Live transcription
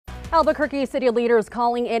Albuquerque city leaders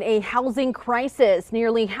calling it a housing crisis.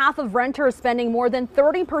 Nearly half of renters spending more than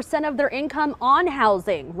 30% of their income on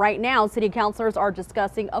housing. Right now, city councilors are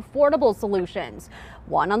discussing affordable solutions.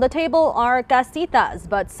 One on the table are casitas,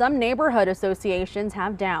 but some neighborhood associations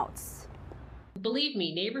have doubts. Believe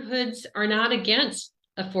me, neighborhoods are not against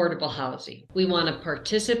affordable housing. We want to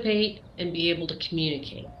participate and be able to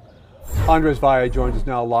communicate. Andres Valle joins us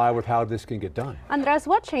now live with how this can get done. Andres,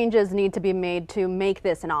 what changes need to be made to make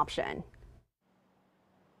this an option?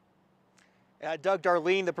 Doug,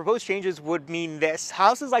 Darlene, the proposed changes would mean this.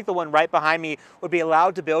 Houses like the one right behind me would be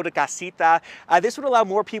allowed to build a casita. This would allow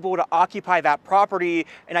more people to occupy that property,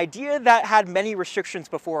 an idea that had many restrictions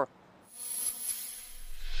before.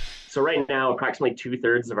 So right now, approximately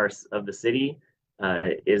 2/3 of the city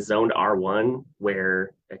is zoned R1,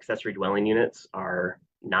 where accessory dwelling units are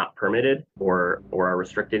not permitted or are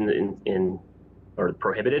restricted or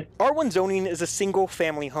prohibited. R1 zoning is a single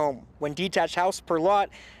family home, one detached house per lot,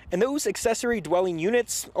 and those accessory dwelling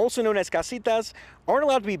units, also known as casitas, aren't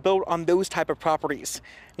allowed to be built on those type of properties.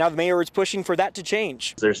 Now the mayor is pushing for that to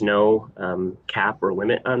change. There's no cap or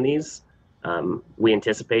limit on these. We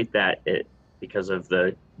anticipate that because of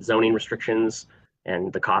the zoning restrictions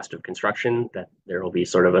and the cost of construction, that there will be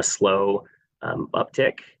sort of a slow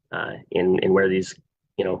uptick in where these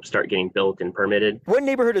start getting built and permitted. One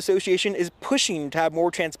neighborhood association is pushing to have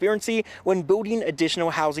more transparency when building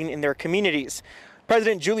additional housing in their communities.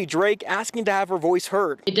 President Julie Drake asking to have her voice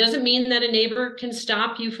heard. It doesn't mean that a neighbor can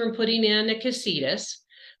stop you from putting in a casitas,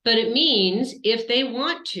 but it means if they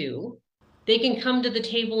want to, they can come to the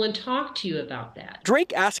table and talk to you about that.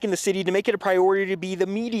 Drake asking the city to make it a priority to be the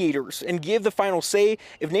mediators and give the final say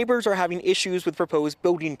if neighbors are having issues with proposed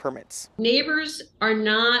building permits. Neighbors are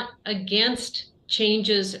not against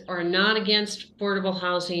changes, are not against affordable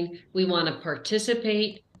housing. We want to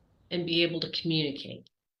participate and be able to communicate.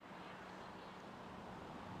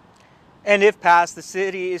 And if passed, the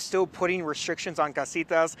city is still putting restrictions on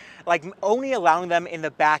casitas, like only allowing them in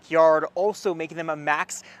the backyard, also making them a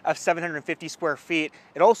max of 750 square feet.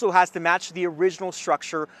 It also has to match the original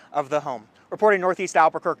structure of the home. Reporting Northeast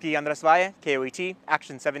Albuquerque, Andres Valle, KOAT,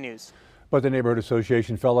 Action 7 News. But the neighborhood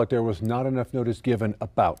association felt like there was not enough notice given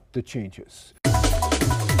about the changes.